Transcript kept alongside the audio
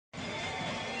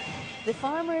The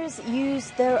farmers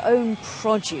used their own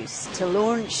produce to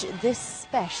launch this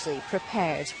specially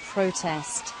prepared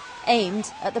protest,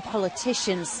 aimed at the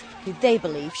politicians who they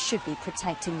believe should be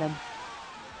protecting them.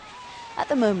 At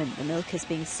the moment, the milk is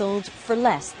being sold for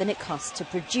less than it costs to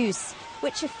produce,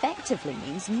 which effectively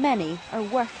means many are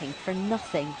working for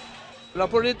nothing.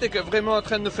 Politics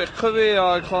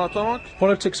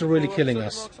are really killing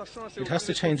us. It has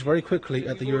to change very quickly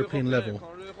at the European level.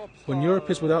 When Europe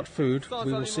is without food,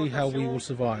 we will see how we will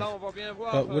survive.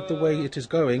 But with the way it is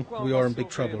going, we are in big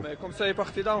trouble.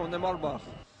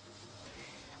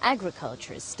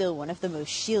 Agriculture is still one of the most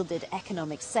shielded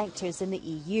economic sectors in the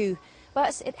EU,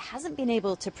 but it hasn't been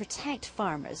able to protect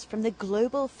farmers from the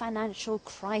global financial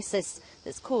crisis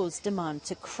that's caused demand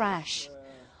to crash.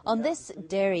 On this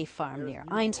dairy farm near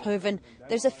Eindhoven,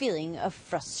 there's a feeling of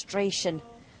frustration.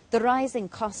 The rising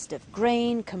cost of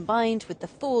grain, combined with the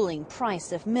falling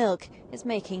price of milk, is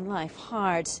making life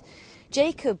hard.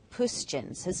 Jacob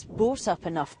Pustjens has bought up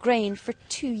enough grain for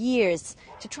 2 years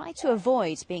to try to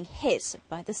avoid being hit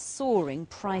by the soaring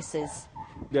prices.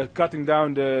 They're cutting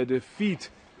down the feed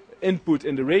input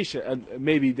in the ration, and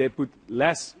maybe they put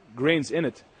less grains in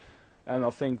it. And I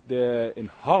think in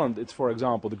Holland, it's, for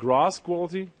example, the grass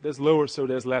quality that's lower, so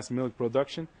there's less milk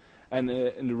production. And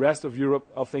in the rest of Europe,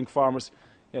 I think farmers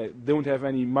don't have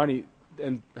any money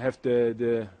and have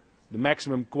the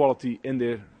maximum quality in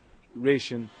their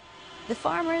ration. The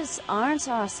farmers aren't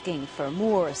asking for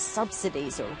more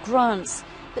subsidies or grants,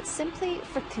 but simply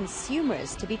for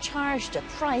consumers to be charged a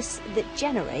price that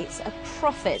generates a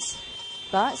profit.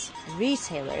 But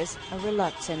retailers are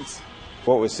reluctant.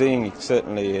 What we're seeing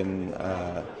certainly in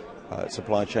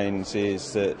supply chains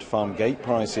is that farm gate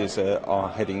prices are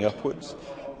heading upwards,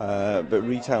 but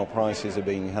retail prices are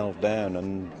being held down,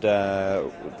 and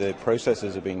the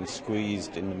processors are being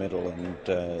squeezed in the middle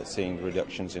and seeing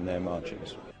reductions in their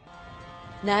margins.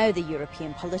 Now the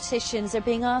European politicians are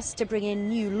being asked to bring in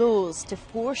new laws to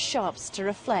force shops to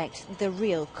reflect the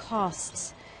real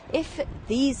costs. If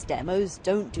these demos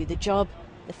don't do the job,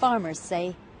 the farmers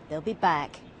say they'll be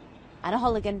back. Anna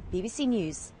Holligan, BBC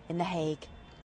News in The Hague.